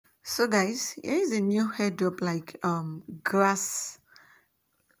So guys, here is a new airdrop like grass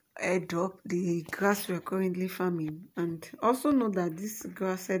airdrop, the grass we are currently farming. And also know that this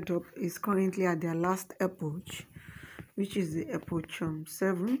grass airdrop is currently at their last epoch, which is the epoch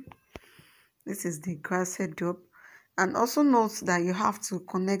 7. This is the grass airdrop. And also note that you have to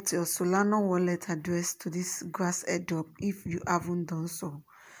connect your Solana wallet address to this grass airdrop if you haven't done so.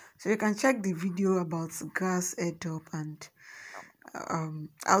 So you can check the video about grass airdrop and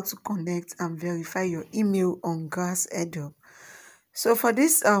how to connect and verify your email on grass airdrop. So for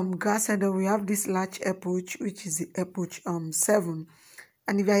this grass airdrop, we have this large epoch, which is the epoch 7.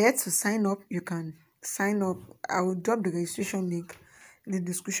 And if you are yet to sign up, you can sign up. I will drop the registration link in the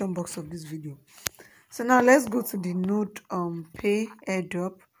description box of this video. So now let's go to the Nodepay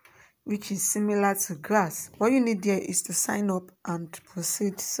Airdrop, which is similar to grass. What you need there is to sign up and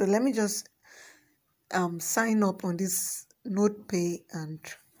proceed. So let me just sign up on this Nodepay and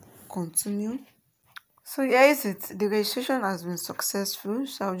continue. So here is it. The registration has been successful.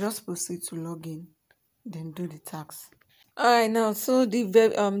 So I'll just proceed to log in, then do the tax. Alright, now so the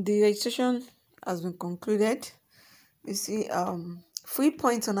registration has been concluded. You see 3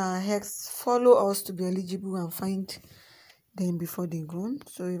 points on our hex. Follow us to be eligible and find them before they go.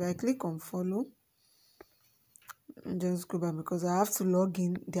 So if I click on follow, just go back because I have to log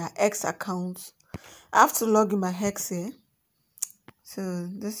in their X account. I have to log in my hex here. So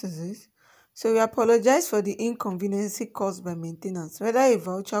this is it. So we apologize for the inconvenience caused by maintenance. Whether a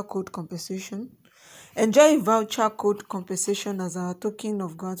voucher code compensation, enjoy a voucher code compensation as our token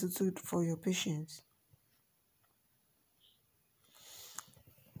of gratitude for your patience.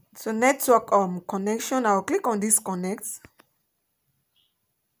 So network connection, I'll click on this connect.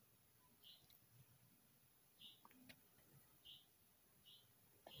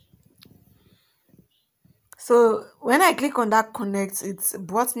 So when I click on that connect, it's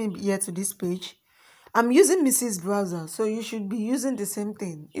brought me here to this page. I'm using Mrs. browser, so you should be using the same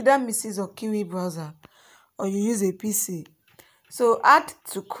thing, either Mrs. or Kiwi browser, or you use a PC. So add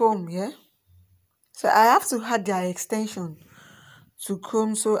to Chrome, yeah. So I have to add their extension to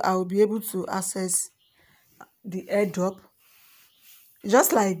Chrome so I will be able to access the airdrop.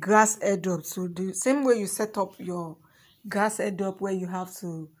 Just like grass airdrop. So the same way you set up your grass airdrop where you have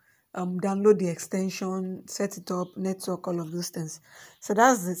to download the extension, set it up, network, all of those things. So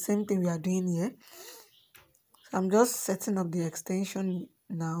that's the same thing we are doing here. So I'm just setting up the extension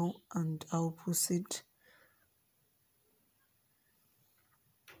now and I'll proceed.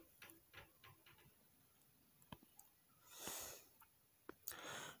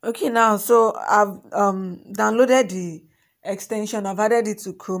 Okay, now so I've downloaded the extension, I've added it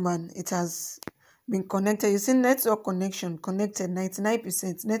to Chrome and it has been connected. You see network connection connected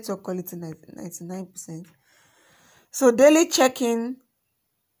 99%, network quality 99%. So daily check-in.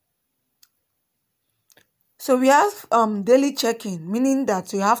 So we have daily check-in, meaning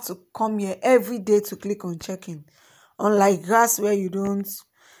that you have to come here every day to click on check-in. Unlike grass where you don't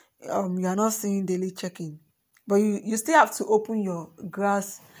you are not seeing daily check-in. But you still have to open your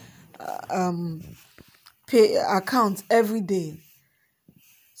grass pay account every day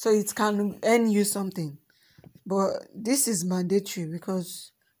so it can earn you something. But this is mandatory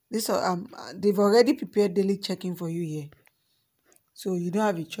because this they've already prepared daily check-in for you here, so you don't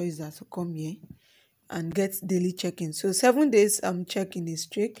have a choice than to come here and get daily check-in. So 7 days check-in is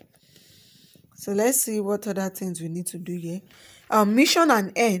strict. So let's see what other things we need to do here. Mission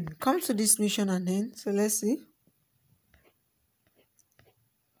and earn. Come to this mission and earn. So let's see.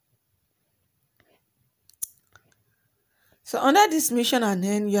 So under this mission and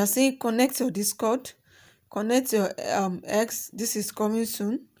earn, you are saying connect your Discord, connect your X. This is coming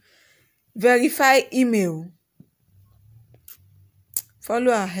soon. Verify email.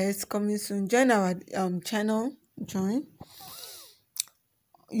 Follow our heads, coming soon. Join our channel. Join.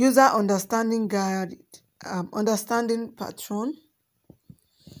 User understanding guide. Understanding patron.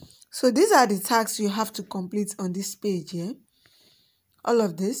 So these are the tasks you have to complete on this page here. All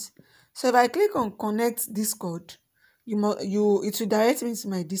of this. So if I click on connect Discord, it will direct me to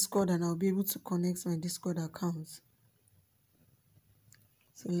my Discord and I'll be able to connect my Discord account.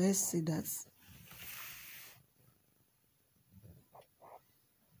 So let's see that.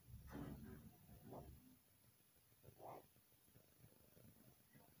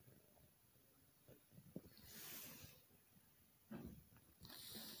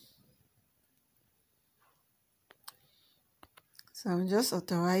 So I'm just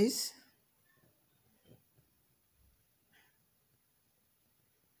authorize.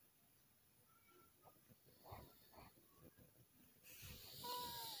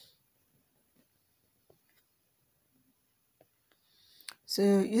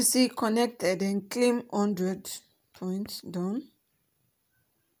 So you see connected and claim 100 points done.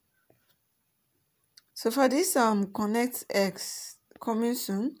 So for this connect X coming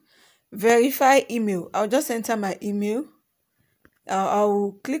soon, verify email. I'll just enter my email.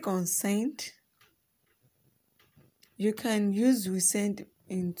 I'll click on send. You can use resend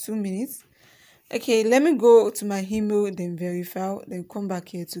in 2 minutes. Okay, let me go to my email, then verify, then come back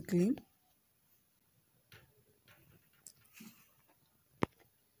here to claim.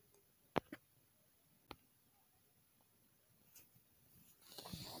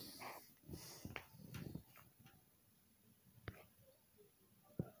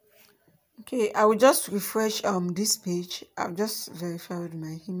 Okay, I will just refresh this page. I'll just verify with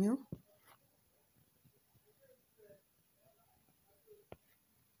my email.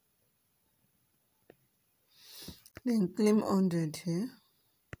 Then claim 100 here.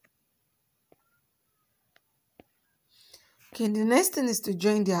 Okay, the next thing is to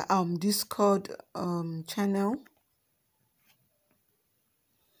join their Discord channel.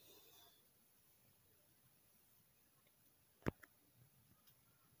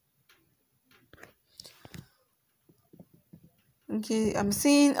 Okay, I'm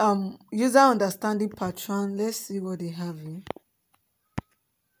seeing user understanding patron. Let's see what they have here.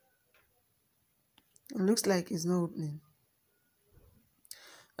 It looks like it's not opening.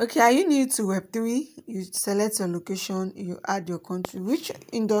 Okay, are you new to Web3? You select your location, you add your country. Which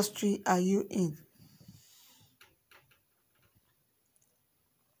industry are you in?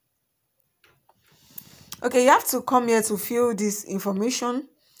 Okay, you have to come here to fill this information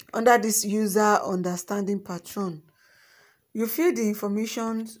under this user understanding patron. You fill the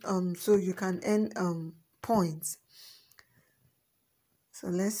information so you can earn points. So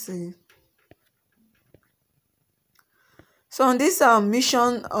let's see. So on this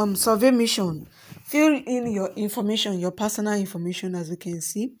mission survey mission, fill in your information, your personal information, as you can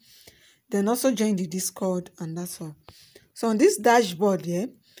see. Then also join the Discord, and that's all. So on this dashboard here,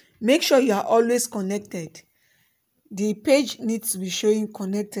 make sure you are always connected. The page needs to be showing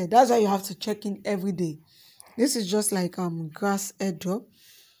connected. That's why you have to check in every day. This is just like grass airdrop.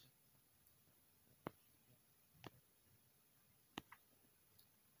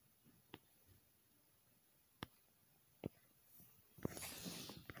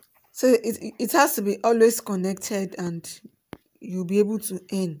 So it has to be always connected, and you'll be able to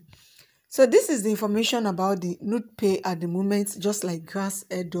earn. So this is the information about the Nodepay at the moment, just like grass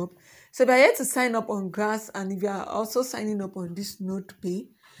airdrop. So if you're here to sign up on grass, and if you are also signing up on this Nodepay,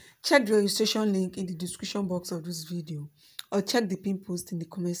 check the registration link in the description box of this video, or check the pin post in the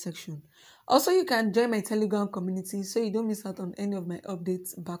comment section. Also, you can join my Telegram community so you don't miss out on any of my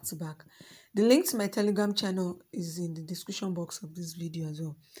updates back to back. The link to my Telegram channel is in the description box of this video as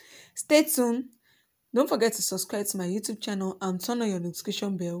well. Stay tuned. Don't forget to subscribe to my YouTube channel and turn on your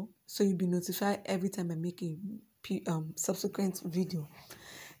notification bell so you'll be notified every time I make a subsequent video.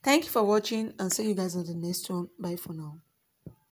 Thank you for watching, and see you guys on the next one. Bye for now.